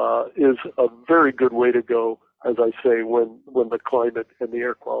is a very good way to go, as I say, when the climate and the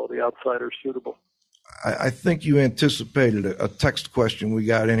air quality outside are suitable. I think you anticipated a text question we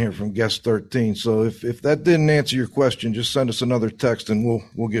got in here from guest 13. So if that didn't answer your question, just send us another text and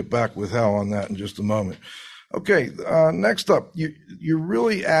we'll get back with Hal on that in just a moment. Okay, next up, you're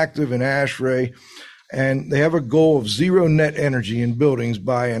really active in ASHRAE, and they have a goal of zero net energy in buildings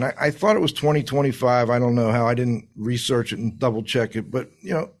by, and I thought it was 2025. I don't know how. I didn't research it and double check it, but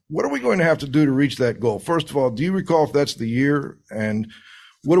you know, what are we going to have to do to reach that goal? First of all, do you recall if that's the year, and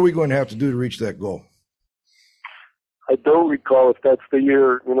what are we going to have to do to reach that goal? I don't recall if that's the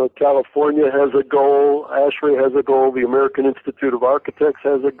year. You know, California has a goal, ASHRAE has a goal, the American Institute of Architects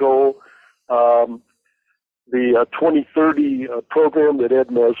has a goal. The 2030 program that Ed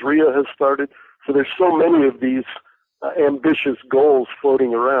Masria has started. So there's so many of these ambitious goals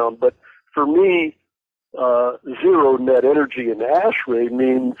floating around. But for me, zero net energy in ASHRAE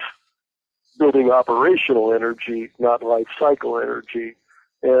means building operational energy, not life cycle energy.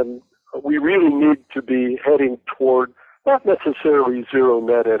 And we really need to be heading toward not necessarily zero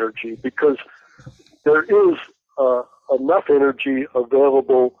net energy, because there is enough energy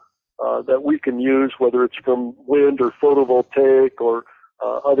available that we can use, whether it's from wind or photovoltaic or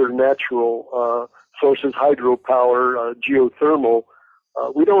other natural sources, hydropower, geothermal.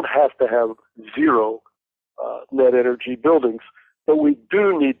 We don't have to have zero net energy buildings, but we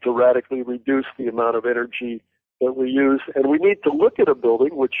do need to radically reduce the amount of energy that we use. And we need to look at a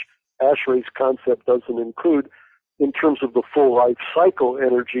building, which ASHRAE's concept doesn't include, in terms of the full life cycle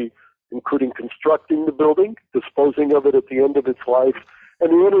energy, including constructing the building, disposing of it at the end of its life, and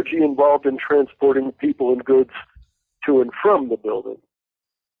the energy involved in transporting people and goods to and from the building.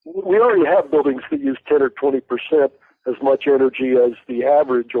 We already have buildings that use 10 or 20% as much energy as the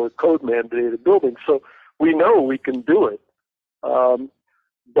average or code mandated building, so we know we can do it.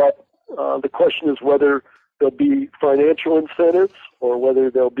 But the question is whether there'll be financial incentives or whether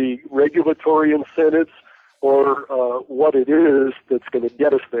there'll be regulatory incentives, or what it is that's going to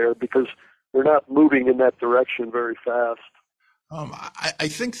get us there, because we're not moving in that direction very fast. I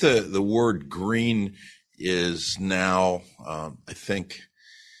think the word green is now, I think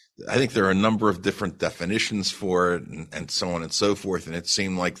there are a number of different definitions for it and so on and so forth. And it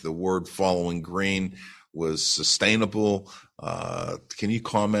seemed like the word following green was sustainable. Can you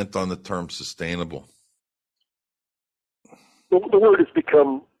comment on the term sustainable? The word has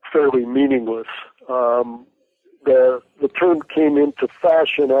become fairly meaningless. The term came into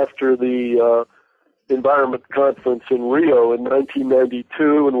fashion after the Environment Conference in Rio in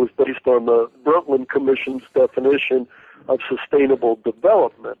 1992 and was based on the Brundtland Commission's definition of sustainable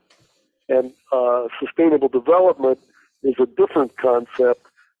development. And sustainable development is a different concept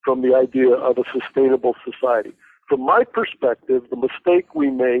from the idea of a sustainable society. From my perspective, the mistake we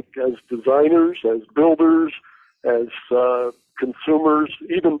make as designers, as builders, as consumers,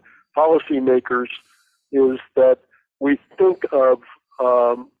 even policymakers, is that we think of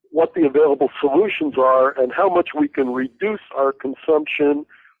what the available solutions are and how much we can reduce our consumption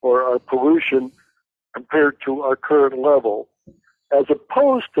or our pollution compared to our current level, as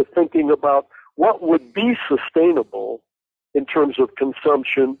opposed to thinking about what would be sustainable in terms of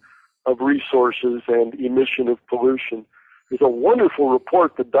consumption of resources and emission of pollution. There's a wonderful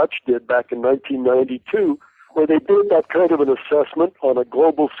report the Dutch did back in 1992 where they did that kind of an assessment on a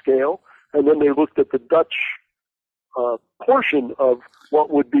global scale, and then they looked at the Dutch portion of what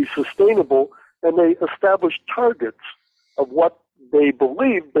would be sustainable, and they established targets of what they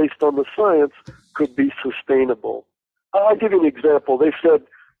believed, based on the science, could be sustainable. I'll give you an example. They said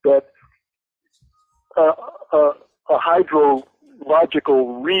that a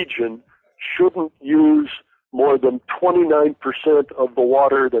hydrological region shouldn't use more than 29% of the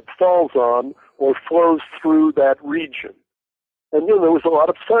water that falls on or flows through that region. And then there was a lot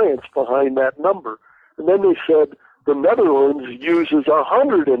of science behind that number. And then they said the Netherlands uses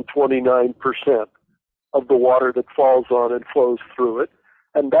 129% of the water that falls on and flows through it.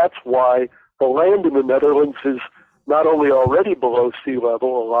 And that's why the land in the Netherlands is not only already below sea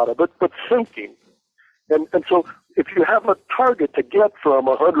level, a lot of it, but sinking. And so if you have a target to get from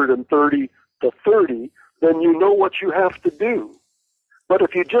 130 to 30, then you know what you have to do. But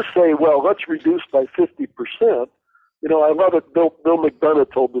if you just say, well, let's reduce by 50%, I love it. Bill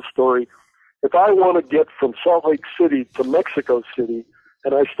McDonough told the story. If I want to get from Salt Lake City to Mexico City,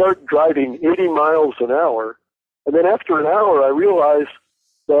 and I start driving 80 miles an hour, and then after an hour I realize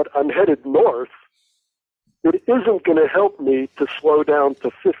that I'm headed north, it isn't going to help me to slow down to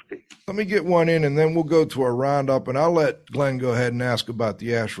 50. Let me get one in, and then we'll go to our roundup, and I'll let Glenn go ahead and ask about the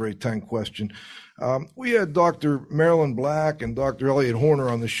ASHRAE 10 question. We had Dr. Marilyn Black and Dr. Elliot Horner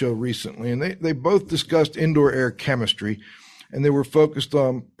on the show recently, and they both discussed indoor air chemistry, and they were focused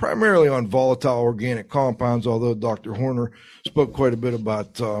primarily on volatile organic compounds, although Dr. Horner spoke quite a bit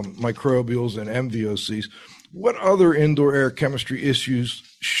about microbials and MVOCs. What other indoor air chemistry issues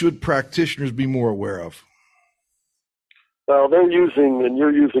should practitioners be more aware of? Well, you're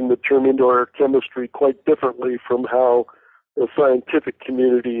using the term indoor air chemistry quite differently from how the scientific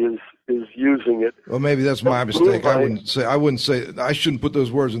community is using it. Well, maybe that's my mistake. I wouldn't say I shouldn't put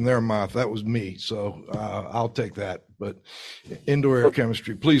those words in their mouth. That was me. So I'll take that. But indoor air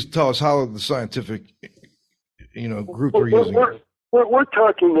chemistry, please tell us how the scientific, group are using it. We're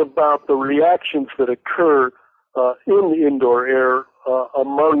talking about the reactions that occur in the indoor air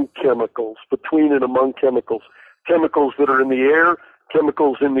among chemicals, between and among chemicals. Chemicals that are in the air,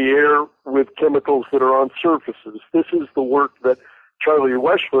 chemicals in the air with chemicals that are on surfaces. This is the work that Charlie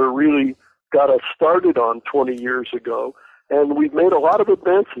Weschler really got us started on 20 years ago, and we've made a lot of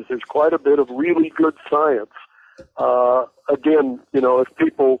advances. There's quite a bit of really good science. Again, if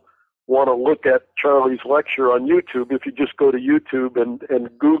people want to look at Charlie's lecture on YouTube, if you just go to YouTube and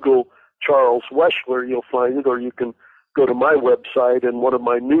Google Charles Weschler, you'll find it, or you can go to my website, and one of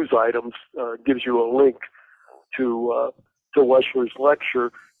my news items gives you a link to Weschler's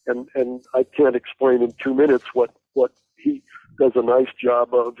lecture, and I can't explain in 2 minutes what he does a nice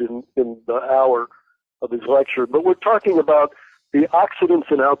job of in the hour of his lecture. But we're talking about the oxidants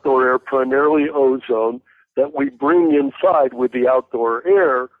in outdoor air, primarily ozone, that we bring inside with the outdoor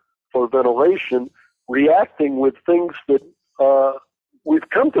air for ventilation, reacting with things that we've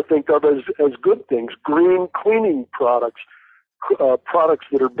come to think of as good things, green cleaning products, products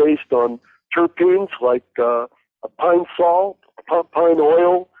that are based on terpenes like pine salt, pine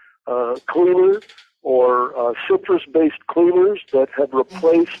oil cleaner, or citrus-based cleaners that have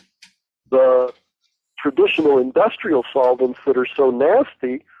replaced the traditional industrial solvents that are so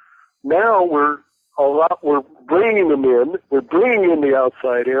nasty. Now we're bringing them in. We're bringing in the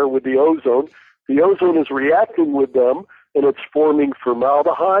outside air with the ozone. The ozone is reacting with them, and it's forming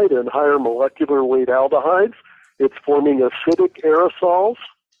formaldehyde and higher molecular weight aldehydes. It's forming acidic aerosols,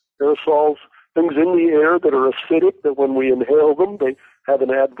 things in the air that are acidic, that when we inhale them, they have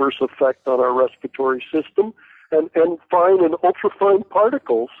an adverse effect on our respiratory system, and fine and ultrafine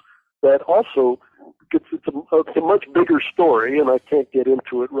particles that also, it's a much bigger story, and I can't get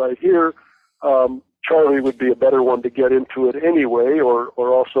into it right here. Charlie would be a better one to get into it anyway, or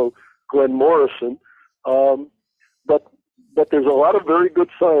also Glenn Morrison. But there's a lot of very good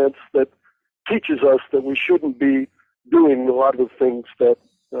science that teaches us that we shouldn't be doing a lot of the things that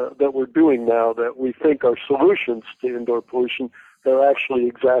we're doing now that we think are solutions to indoor pollution. They're actually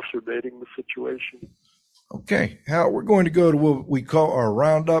exacerbating the situation. Okay, Hal, we're going to go to what we call our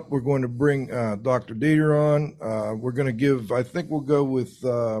roundup. We're going to bring Dr. Dieter on. We're going to give, I think we'll go with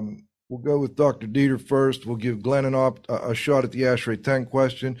Dr. Dieter first. We'll give Glenn a shot at the ASHRAE 10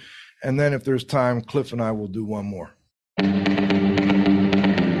 question. And then if there's time, Cliff and I will do one more.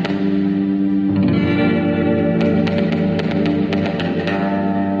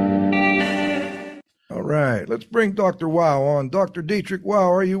 All right, let's bring Dr. Wow on. Dr. Dietrich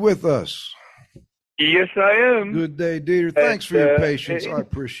Wow, are you with us? Yes, I am. Good day, Dieter. Thanks for your patience. I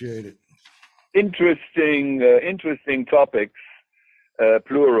appreciate it. Interesting topics,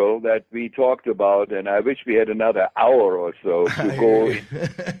 plural, that we talked about, and I wish we had another hour or so to go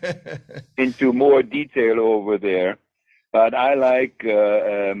into more detail over there. But I like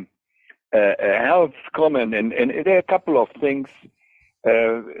Hal's comment, and there are a couple of things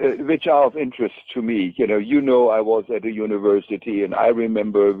which are of interest to me. I was at a university, and I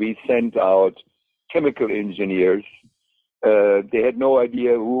remember we sent out chemical engineers. They had no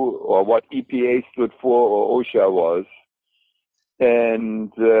idea who or what EPA stood for or OSHA was.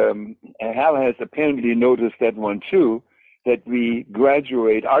 And Hal has apparently noticed that one too, that we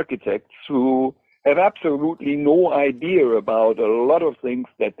graduate architects who have absolutely no idea about a lot of things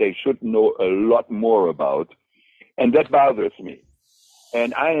that they should know a lot more about. And that bothers me.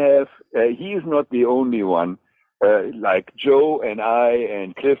 And he is not the only one. Like Joe and I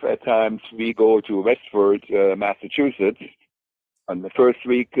and Cliff, at times we go to Westford, Massachusetts, on the first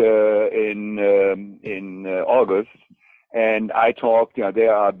week in August, And I talked,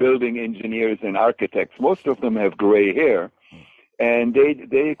 there are building engineers and architects. Most of them have gray hair. And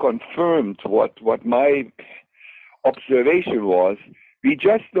they confirmed what my observation was. We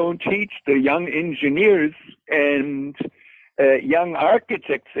just don't teach the young engineers and young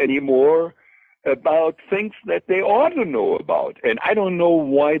architects anymore about things that they ought to know about. And I don't know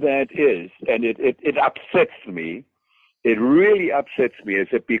why that is. And it upsets me. It really upsets me. Is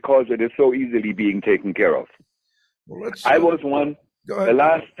it because it is so easily being taken care of? Well, I was one. The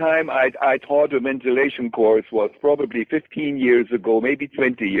last time I taught a ventilation course was probably 15 years ago, maybe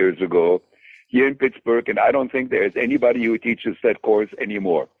 20 years ago, here in Pittsburgh, and I don't think there's anybody who teaches that course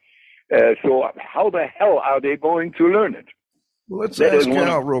anymore. So how the hell are they going to learn it? Well, let's ask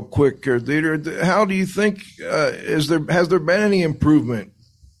Hal real quick, Dieter. How do you think, has there been any improvement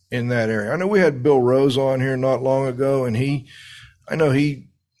in that area? I know we had Bill Rose on here not long ago, and I know he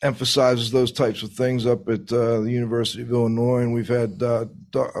emphasizes those types of things up at the University of Illinois, and we've had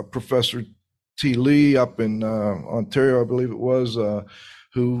Professor T. Lee up in Ontario, I believe it was,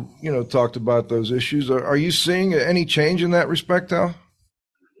 who talked about those issues. Are you seeing any change in that respect, Al?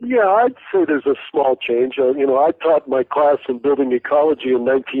 Yeah, I'd say there's a small change. I taught my class in building ecology in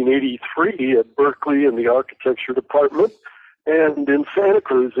 1983 at Berkeley in the architecture department, and in Santa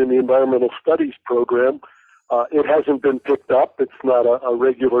Cruz in the environmental studies program. It hasn't been picked up. It's not a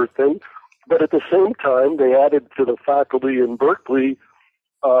regular thing. But at the same time, they added to the faculty in Berkeley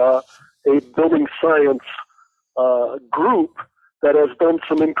a building science group that has done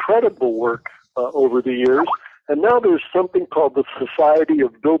some incredible work over the years. And now there's something called the Society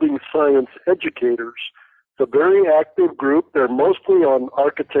of Building Science Educators. It's a very active group. They're mostly on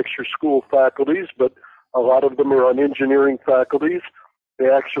architecture school faculties, but a lot of them are on engineering faculties. They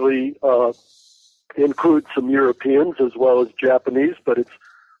actually include some Europeans as well as Japanese, but it's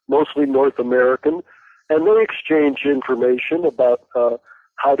mostly North American. And they exchange information about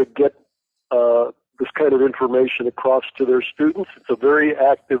how to get this kind of information across to their students. It's a very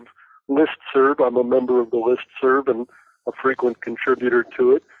active listserv. I'm a member of the listserv and a frequent contributor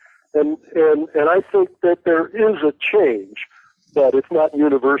to it. And I think that there is a change, but it's not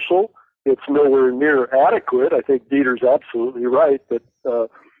universal. It's nowhere near adequate. I think Dieter's absolutely right that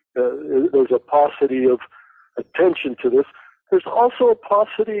there's a paucity of attention to this. There's also a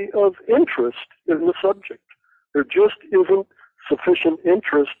paucity of interest in the subject. There just isn't sufficient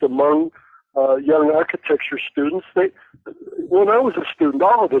interest among young architecture students. When I was a student,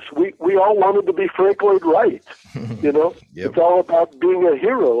 all of us, we all wanted to be Frank Lloyd Wright. Yep. It's all about being a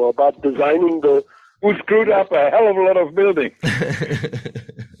hero, about designing who screwed up a hell of a lot of building.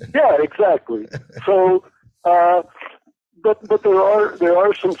 Yeah, exactly. So, but there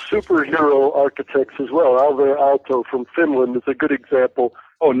are some superhero architects as well. Alvar Aalto from Finland is a good example.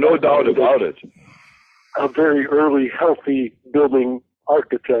 Oh, no doubt about it. A very early, healthy building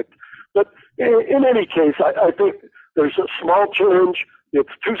architect. But in any case, I think there's a small change. It's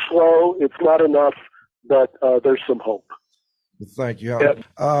too slow. It's not enough, but there's some hope. Thank you, Hal.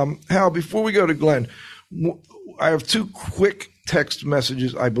 Yep. Hal, before we go to Glenn, I have two quick text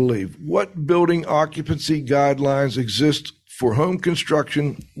messages, I believe. What building occupancy guidelines exist for home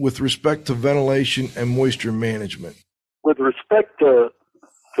construction with respect to ventilation and moisture management? With respect to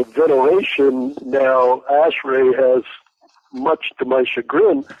ventilation, now ASHRAE has, much to my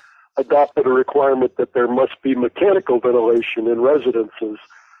chagrin, adopted a requirement that there must be mechanical ventilation in residences.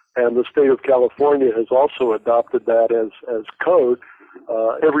 And the state of California has also adopted that as code.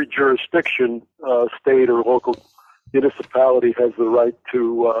 Every jurisdiction, state or local municipality has the right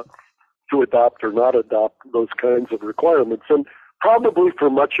to adopt or not adopt those kinds of requirements. And probably for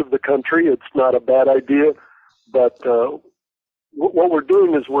much of the country, it's not a bad idea. But what we're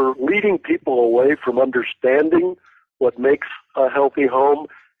doing is we're leading people away from understanding what makes a healthy home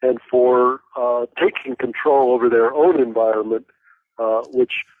and for taking control over their own environment,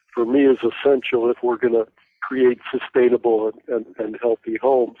 which for me is essential if we're going to create sustainable and healthy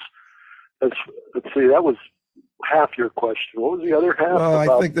homes. Let's see, that was half your question. What was the other half? Well,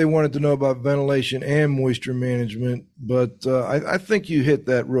 I think they wanted to know about ventilation and moisture management, but I think you hit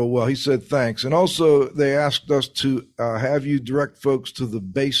that real well. He said thanks. And also they asked us to have you direct folks to the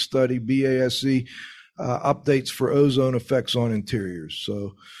BASE study, BASE, updates for ozone effects on interiors.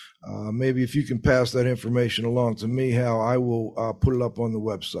 So maybe if you can pass that information along to me, Hal, I will put it up on the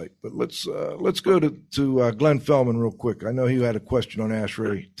website. But let's go to Glenn Fellman real quick. I know you had a question on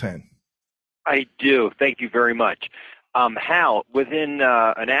ASHRAE 10. I do. Thank you very much. Hal, within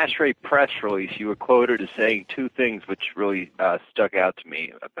an ASHRAE press release, you were quoted as saying two things which really stuck out to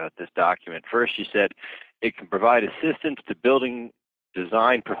me about this document. First, you said it can provide assistance to building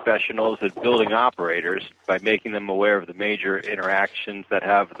design professionals and building operators by making them aware of the major interactions that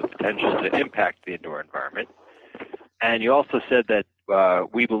have the potential to impact the indoor environment. And you also said that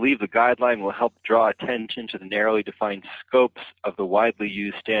we believe the guideline will help draw attention to the narrowly defined scopes of the widely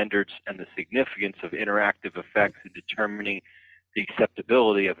used standards and the significance of interactive effects in determining the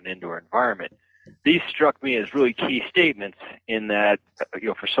acceptability of an indoor environment. These struck me as really key statements in that,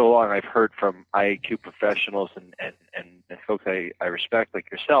 for so long I've heard from IAQ professionals and folks I respect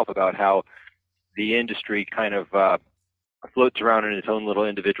like yourself about how the industry kind of floats around in its own little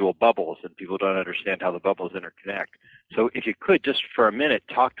individual bubbles, and people don't understand how the bubbles interconnect. So if you could, just for a minute,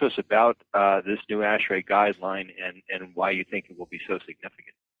 talk to us about this new ASHRAE guideline and why you think it will be so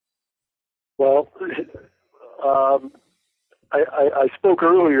significant. Well, I spoke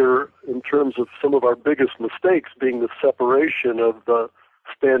earlier in terms of some of our biggest mistakes being the separation of the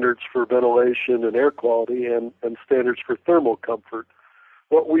standards for ventilation and air quality and standards for thermal comfort.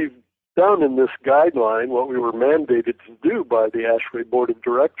 What we've done in this guideline, what we were mandated to do by the ASHRAE Board of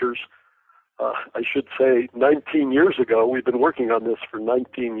Directors, I should say 19 years ago, we've been working on this for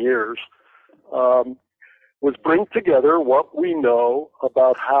 19 years, was bring together what we know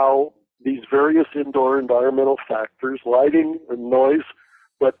about how these various indoor environmental factors, lighting and noise,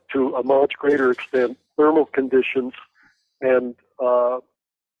 but to a much greater extent, thermal conditions and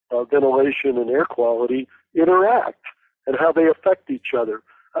ventilation and air quality interact and how they affect each other.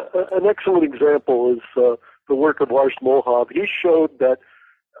 An excellent example is the work of Lars Molhov. He showed that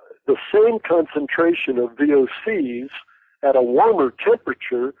the same concentration of VOCs at a warmer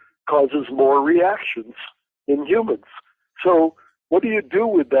temperature causes more reactions in humans. So what do you do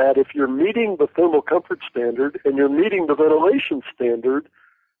with that if you're meeting the thermal comfort standard and you're meeting the ventilation standard,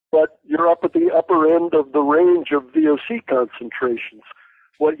 but you're up at the upper end of the range of VOC concentrations?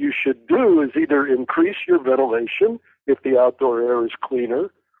 What you should do is either increase your ventilation if the outdoor air is cleaner,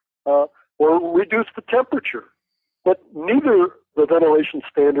 or reduce the temperature. But neither the ventilation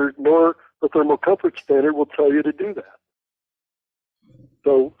standard nor the thermal comfort standard will tell you to do that.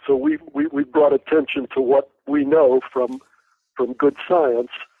 So we brought attention to what we know from good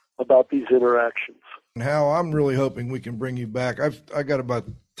science about these interactions. And Hal, I'm really hoping we can bring you back. I got about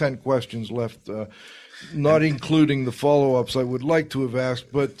 10 questions left, not including the follow-ups I would like to have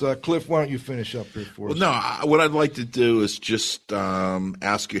asked. But Cliff, why don't you finish up here for us? Well, no, what I'd like to do is just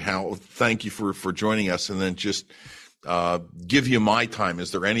ask you, Hal, thank you for joining us, and then just give you my time.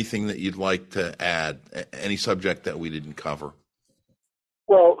 Is there anything that you'd like to add, any subject that we didn't cover?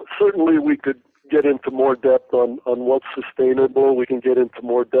 Well, certainly we could get into more depth on what's sustainable. We can get into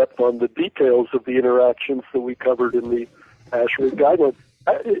more depth on the details of the interactions that we covered in the ASHRAE guideline.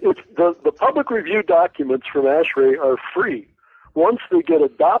 The public review documents from ASHRAE are free. Once they get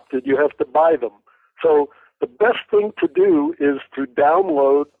adopted, you have to buy them. So the best thing to do is to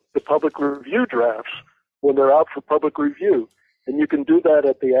download the public review drafts when they're out for public review. And you can do that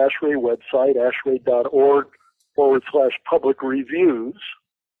at the ASHRAE website, ashrae.org/public reviews.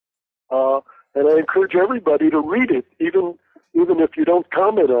 And I encourage everybody to read it, even if you don't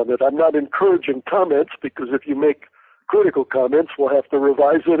comment on it. I'm not encouraging comments, because if you make critical comments, we'll have to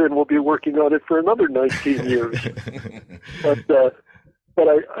revise it, and we'll be working on it for another 19 years. But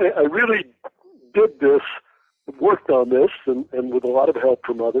I really did this, worked on this, and with a lot of help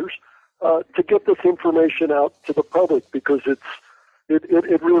from others, to get this information out to the public, because it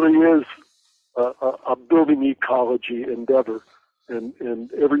really is a building ecology endeavor.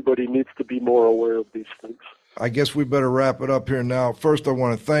 And everybody needs to be more aware of these things. I guess we better wrap it up here now. First, I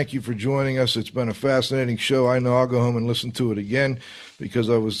want to thank you for joining us. It's been a fascinating show. I know I'll go home and listen to it again, because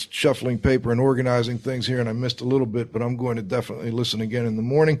I was shuffling paper and organizing things here, and I missed a little bit, but I'm going to definitely listen again in the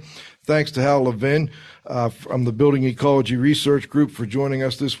morning. Thanks to Hal Levin from the Building Ecology Research Group for joining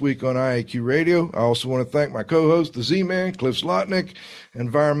us this week on IAQ Radio. I also want to thank my co-host, the Z-Man, Cliff Zlotnick,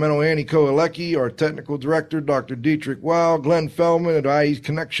 Environmental Annie Kohalecki, our technical director, Dr. Dietrich Weil, Glenn Feldman at IE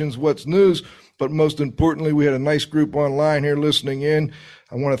Connections What's News. But most importantly, we had a nice group online here listening in.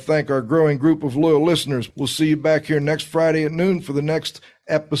 I want to thank our growing group of loyal listeners. We'll see you back here next Friday at noon for the next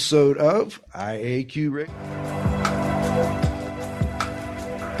episode of IAQ Radio.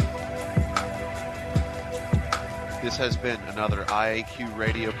 This has been another IAQ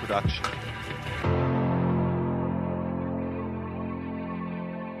Radio production.